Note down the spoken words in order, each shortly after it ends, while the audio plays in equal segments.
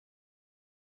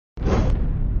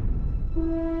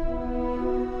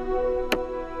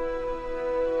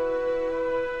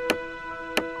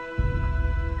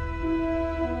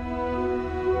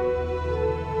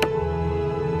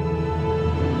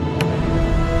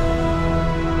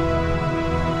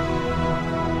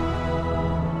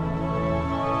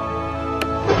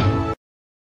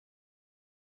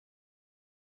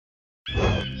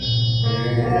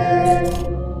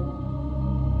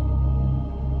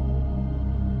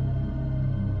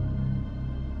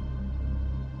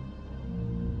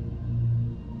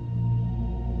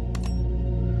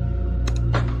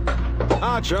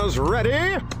Archers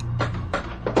ready?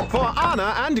 For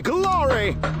honor and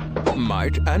glory!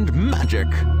 Might and magic.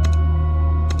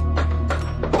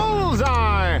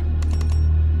 Bullseye!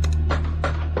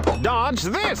 Dodge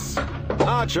this!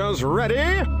 Archers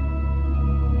ready?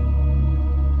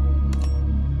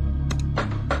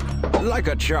 Like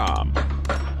a charm.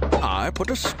 I put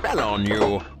a spell on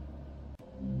you.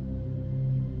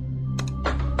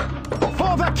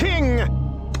 For the king!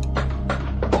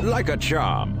 Like a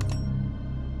charm.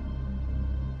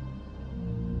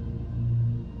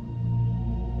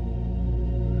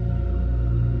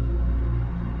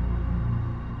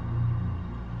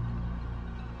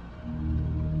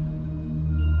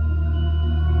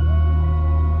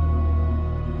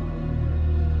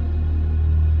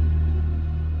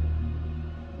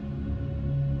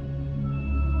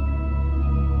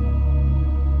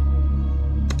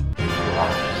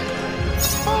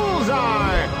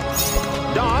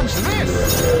 Dodge this!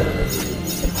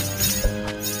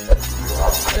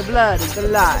 The blood is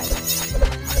alive.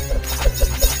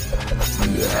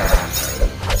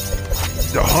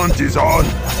 The hunt is on!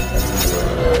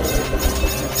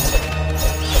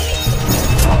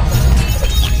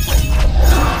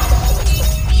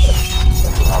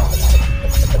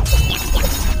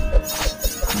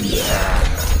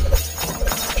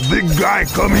 Big guy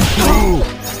coming through!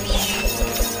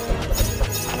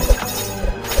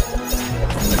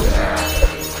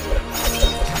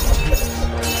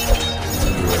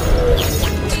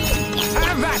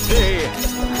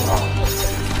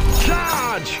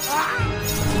 Charge!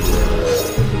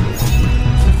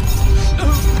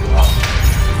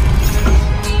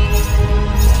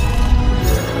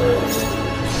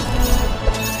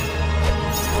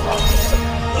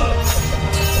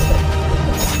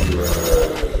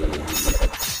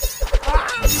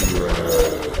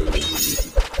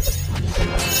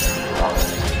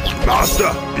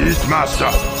 Master is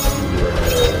master.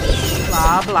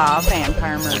 Blah, blah,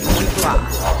 vampire emergency, blah.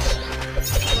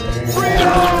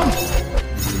 Freedom!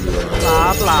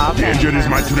 Blah, blah, Danger is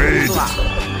my trade. Blah.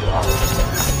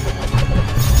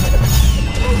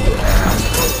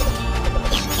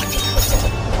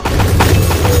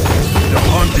 The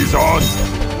hunt is on.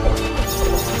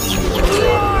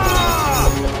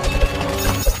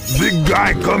 Big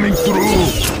guy coming through.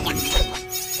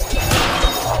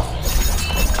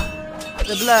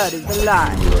 The blood is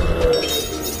alive.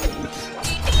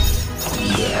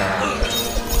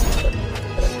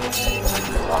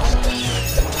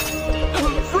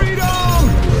 Freedom!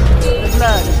 The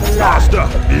blood is alive. Master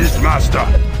is master.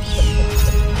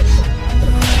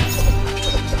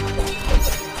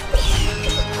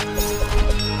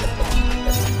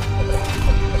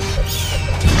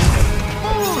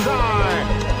 Bullseye!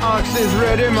 Ox is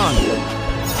ready, man.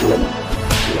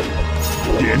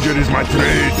 Danger is my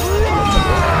trade.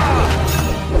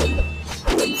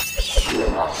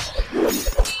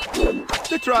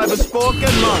 The tribe has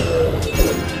spoken, man.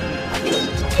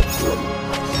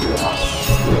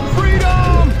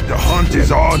 Freedom! The hunt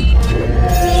is on.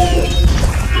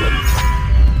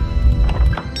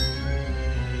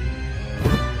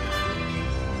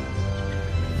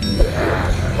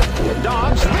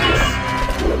 Dodge this!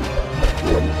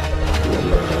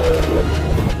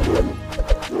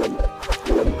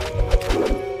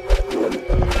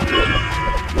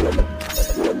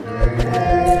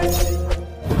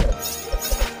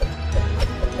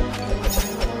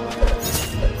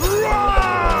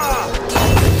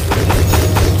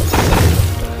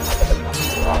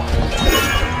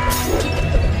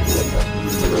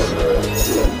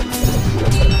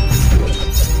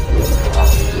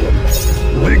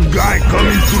 Big guy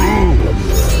coming through.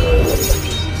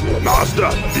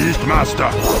 Master is master.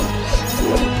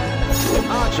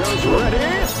 Archers ready?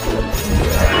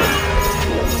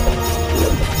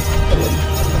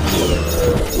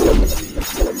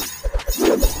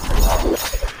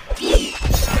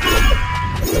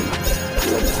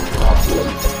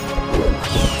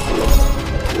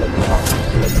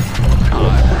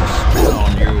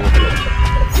 On you.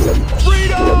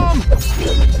 Freedom!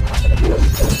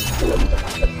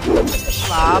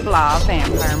 Blah, blah,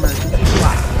 vampire emergency,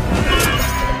 blah.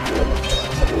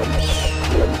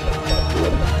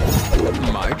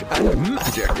 Might and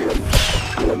magic.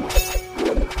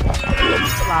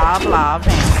 Blah, blah,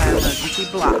 vampire emergency,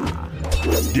 blah.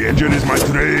 The engine is my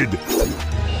trade.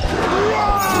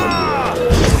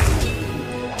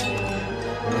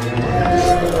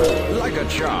 Like a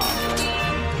charm.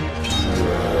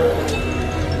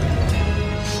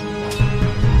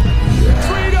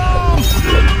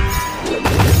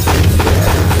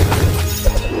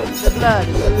 The blood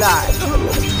is alive.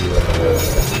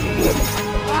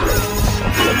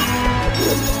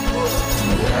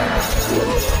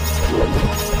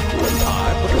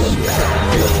 I put a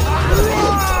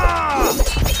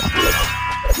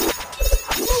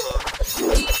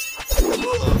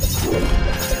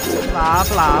Blah,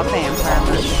 blah, vampire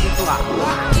emergency, blah.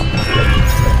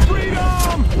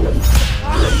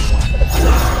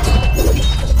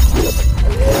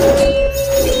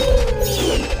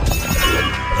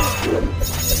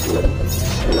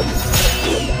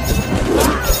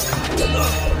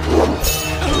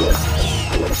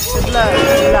 The blood is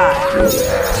alive.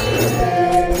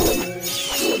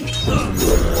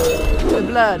 The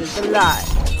blood is alive.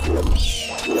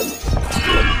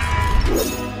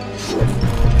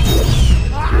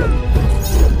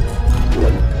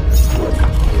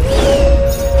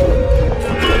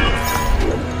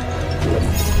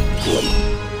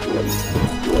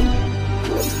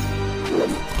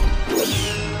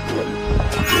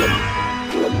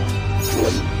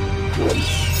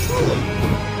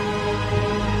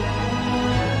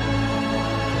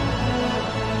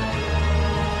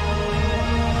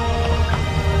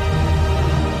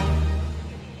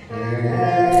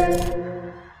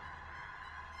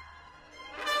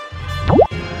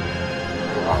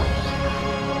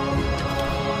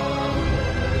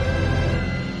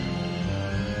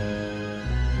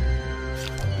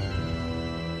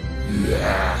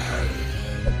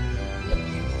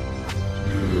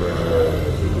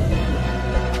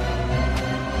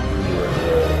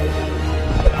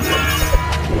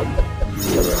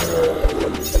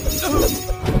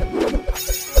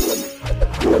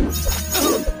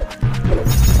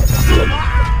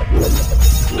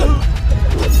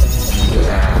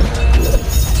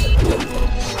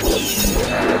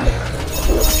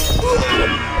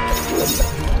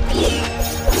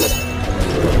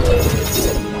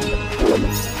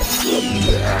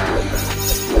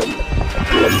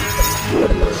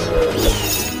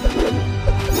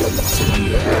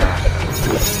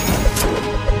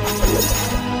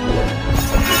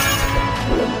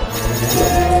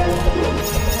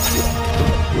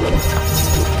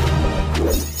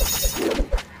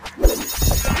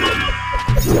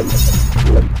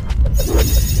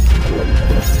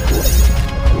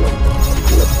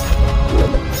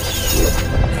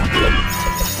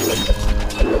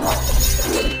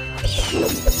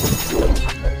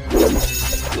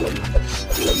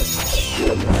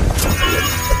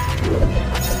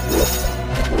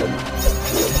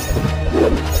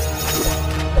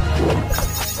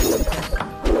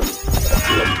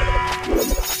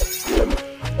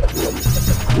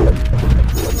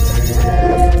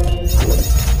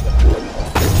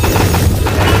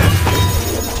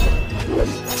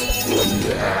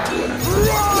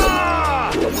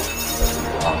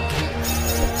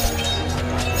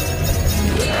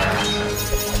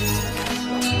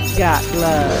 Got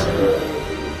blood.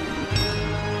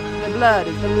 The blood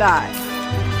is alive.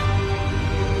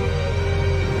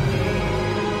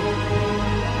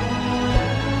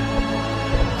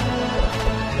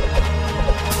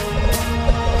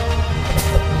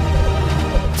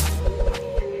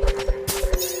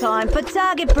 Time for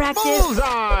target practice.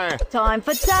 bullseye. Time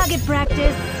for target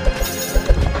practice.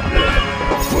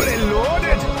 Fully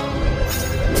loaded.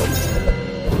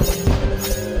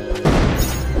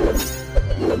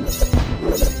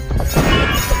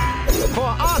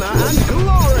 For honor and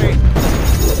glory.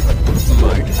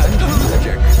 Might and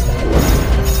magic.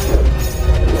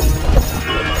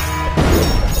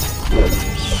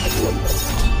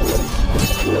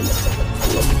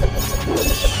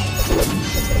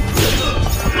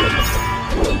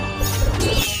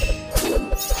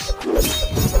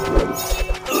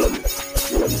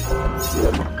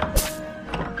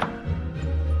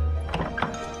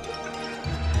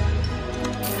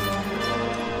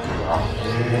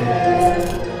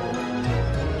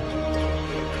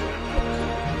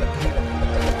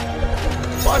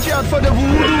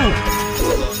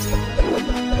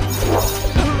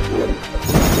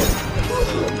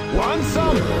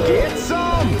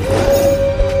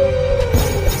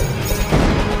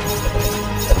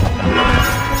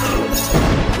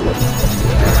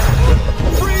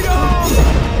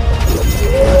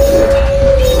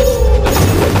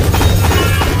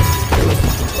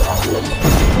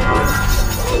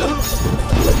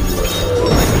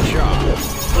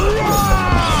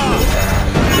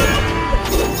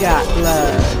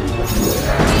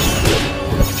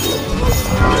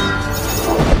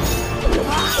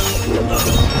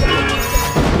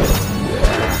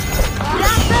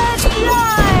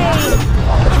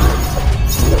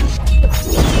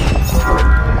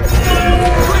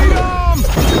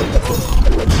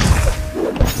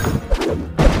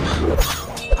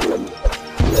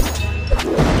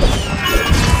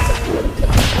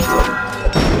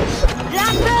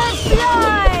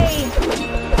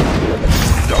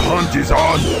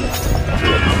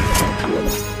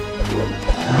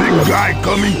 guy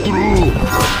coming through!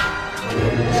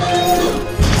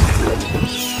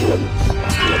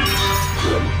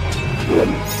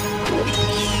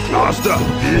 Master!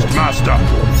 Beast Master!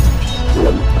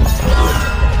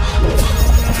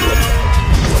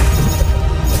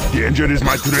 The engine is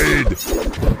my trade!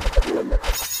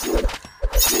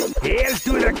 Hail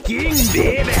to the king,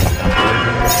 baby!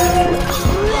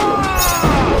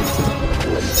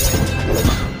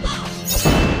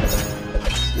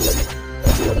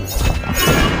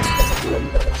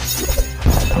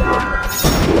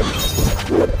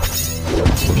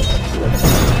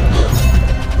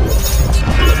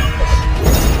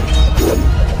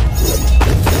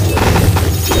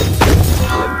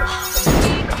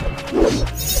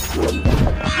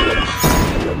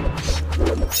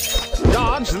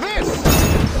 Dodge this!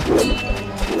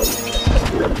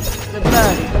 The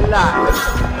blood is alive.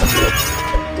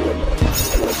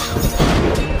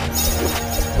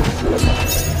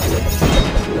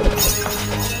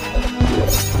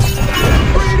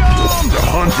 Freedom! The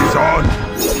hunt is on!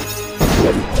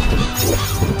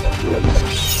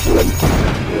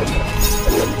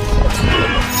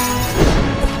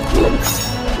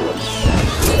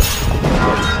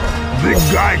 Big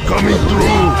guy coming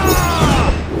through!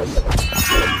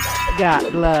 Got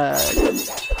blood.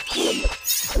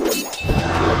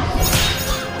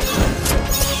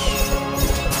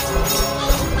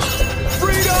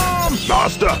 Freedom!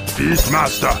 Master! Beast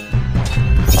Master!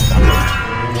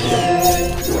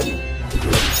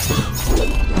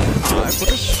 I put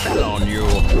a spell on you.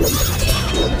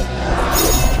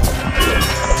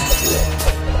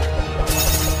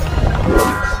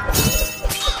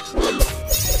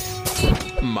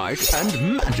 Might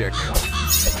and magic.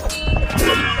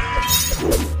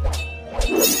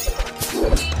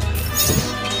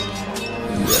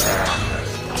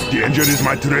 The engine is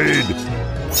my trade!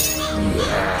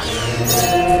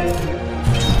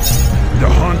 The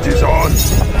hunt is on!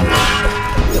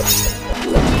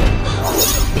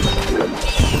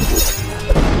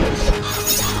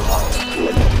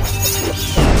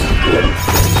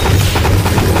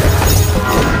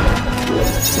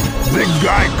 Big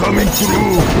guy coming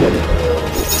through!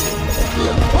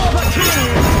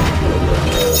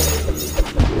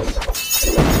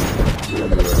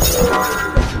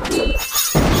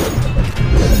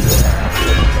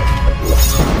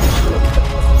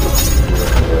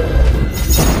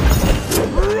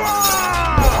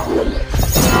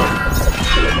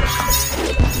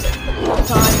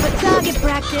 Time for target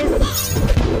practice.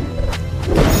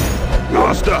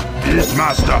 Master! Beast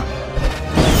Master!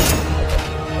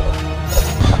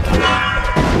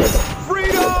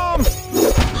 Freedom!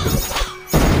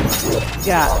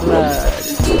 Got blood.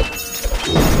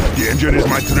 The engine is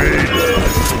my trade!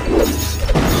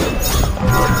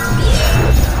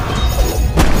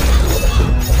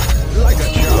 Like a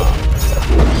charm.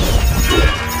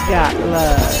 Got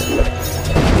blood.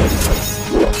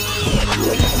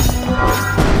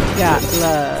 Got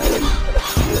blood.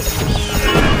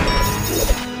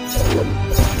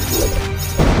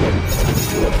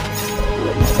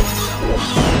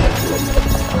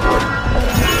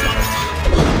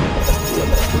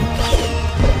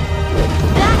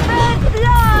 That bird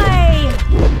fly!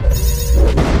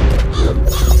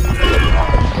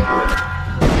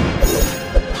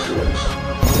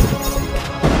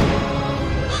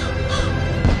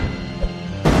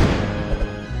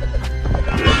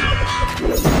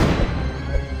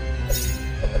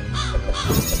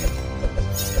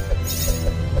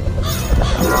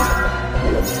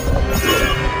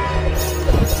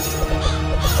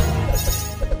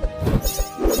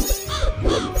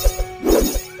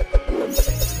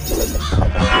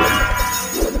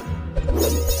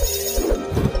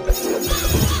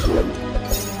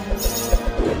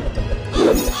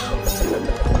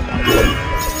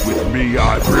 With me I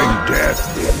bring death!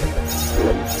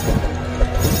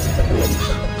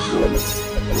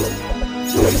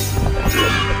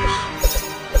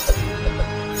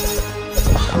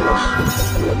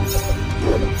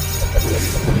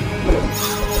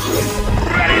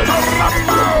 Ready to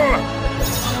rumble!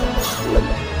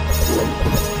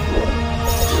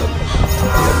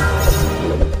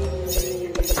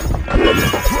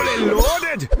 Fully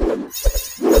loaded!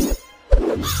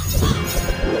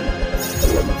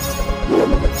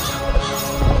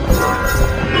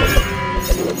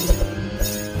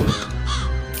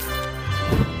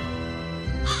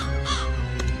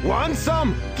 Want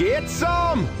some? Get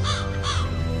some!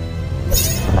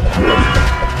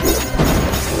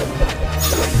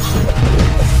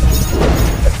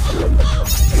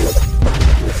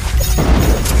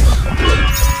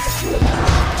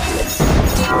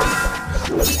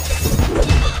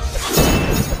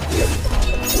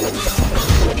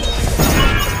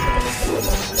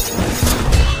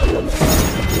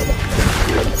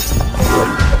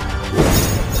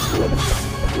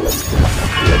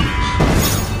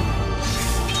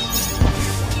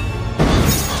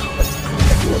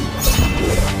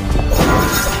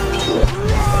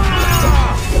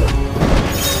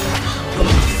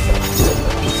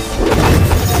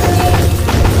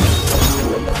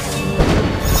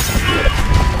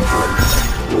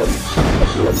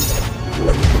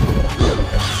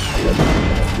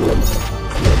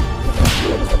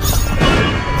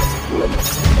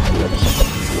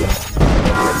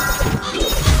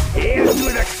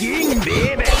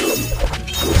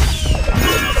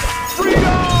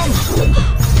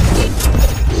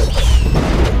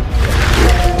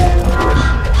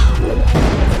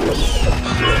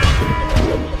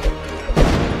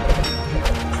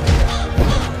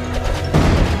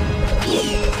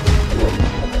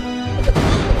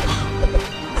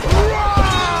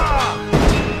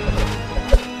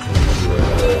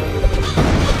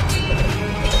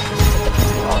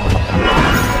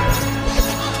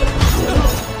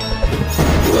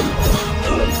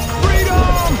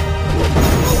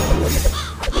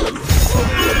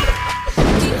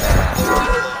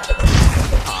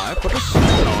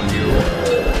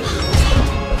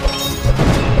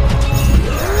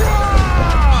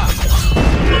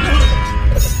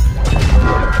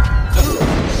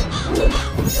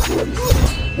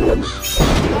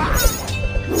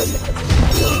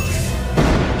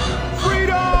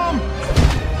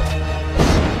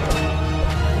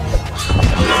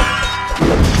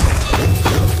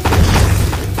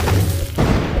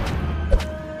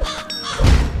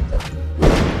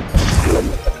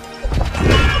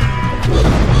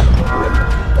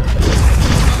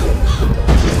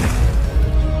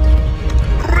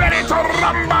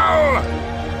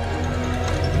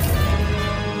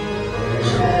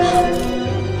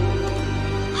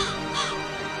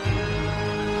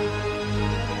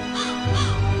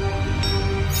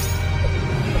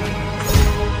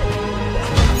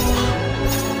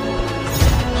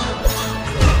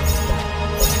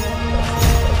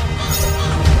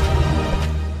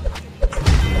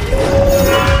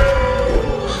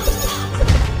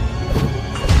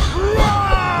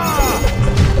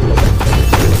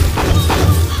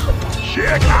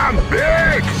 Shit, I'm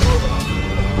big!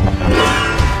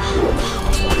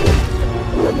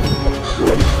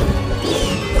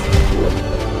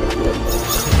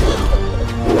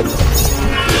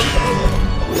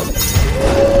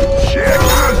 Shit,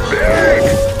 I'm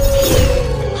big!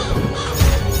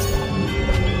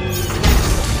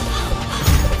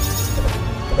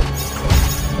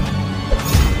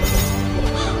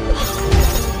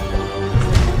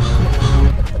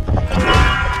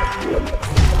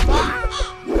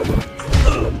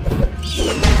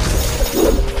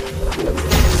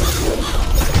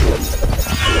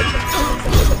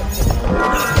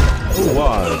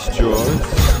 Wise choice.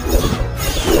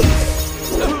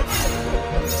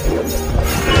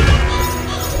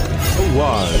 A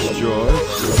wise choice.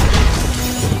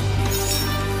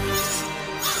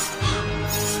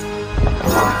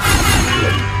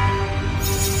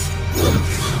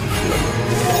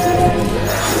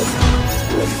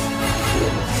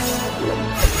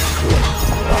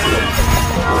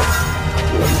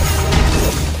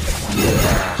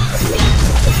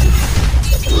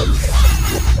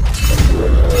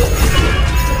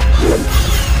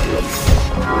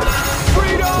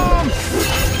 Freedom!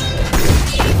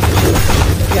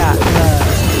 Got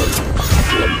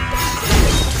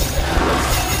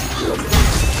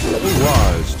A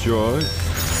wise choice.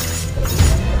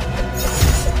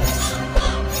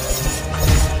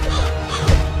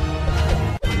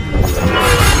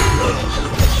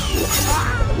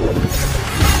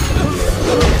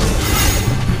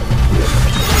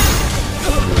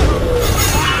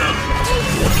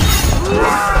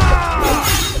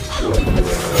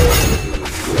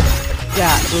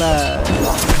 got love.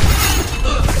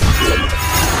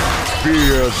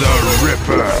 Fear the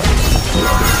Ripper!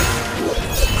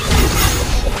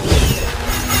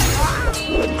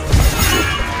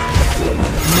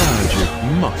 Magic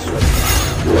muscle.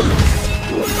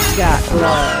 Got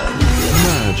love.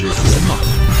 Magic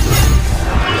muscle.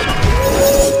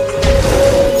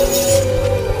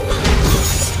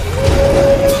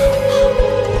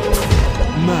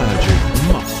 Magic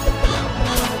muscle.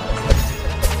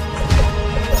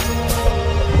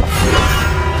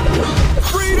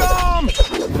 Freedom!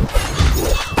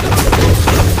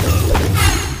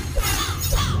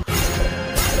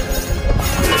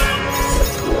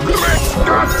 Let's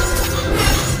go!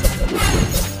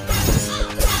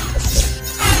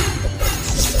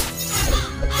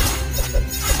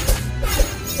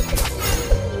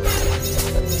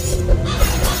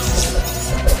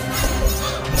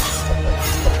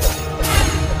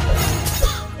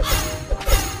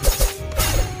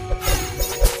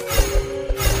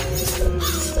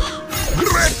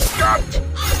 Great Scott!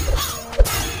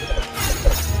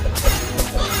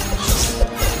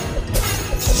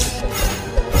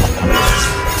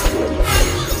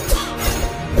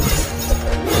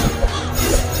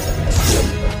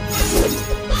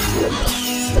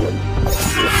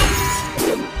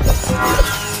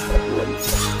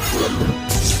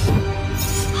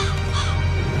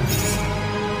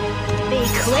 Be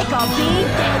quick or be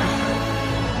dead.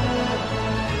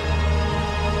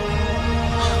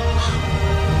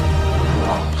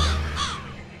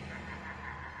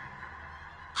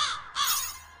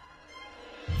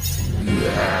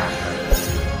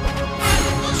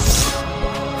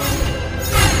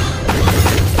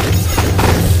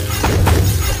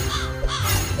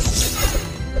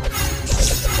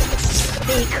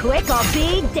 Be quick or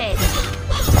be dead.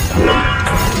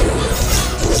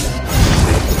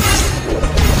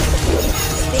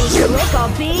 Be quick or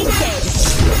be dead.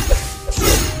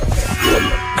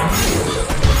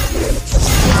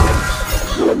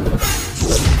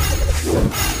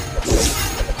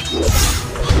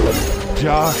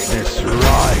 Darkness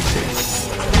rises.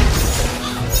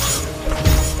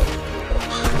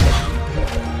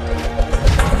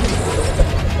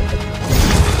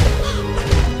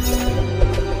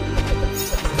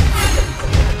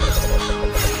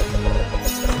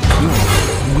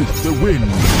 With the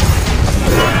wind.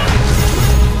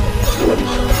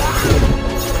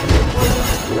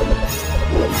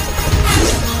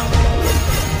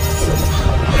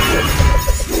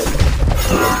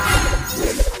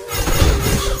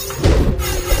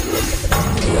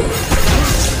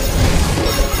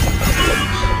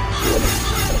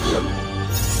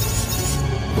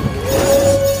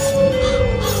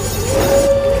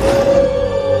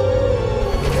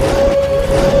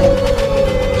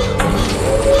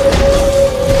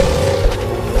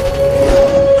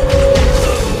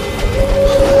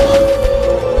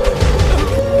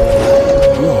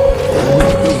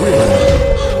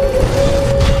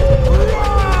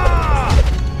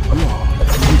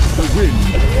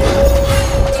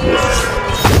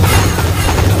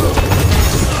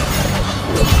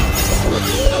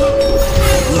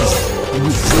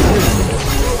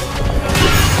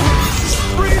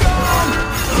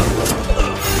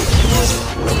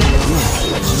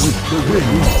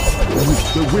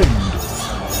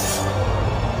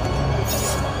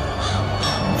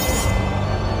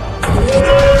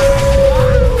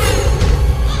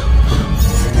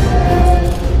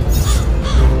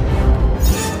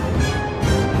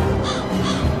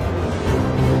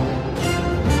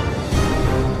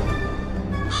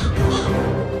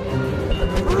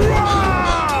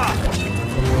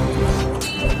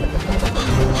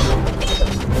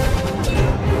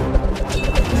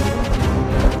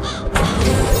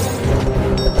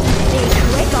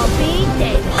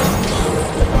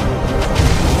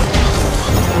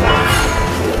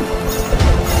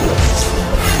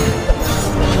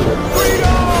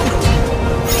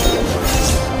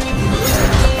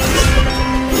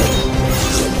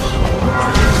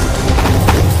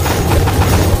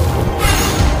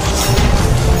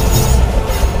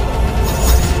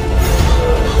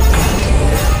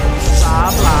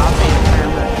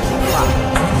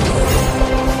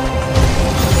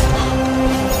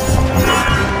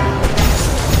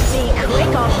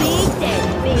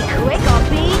 Be quick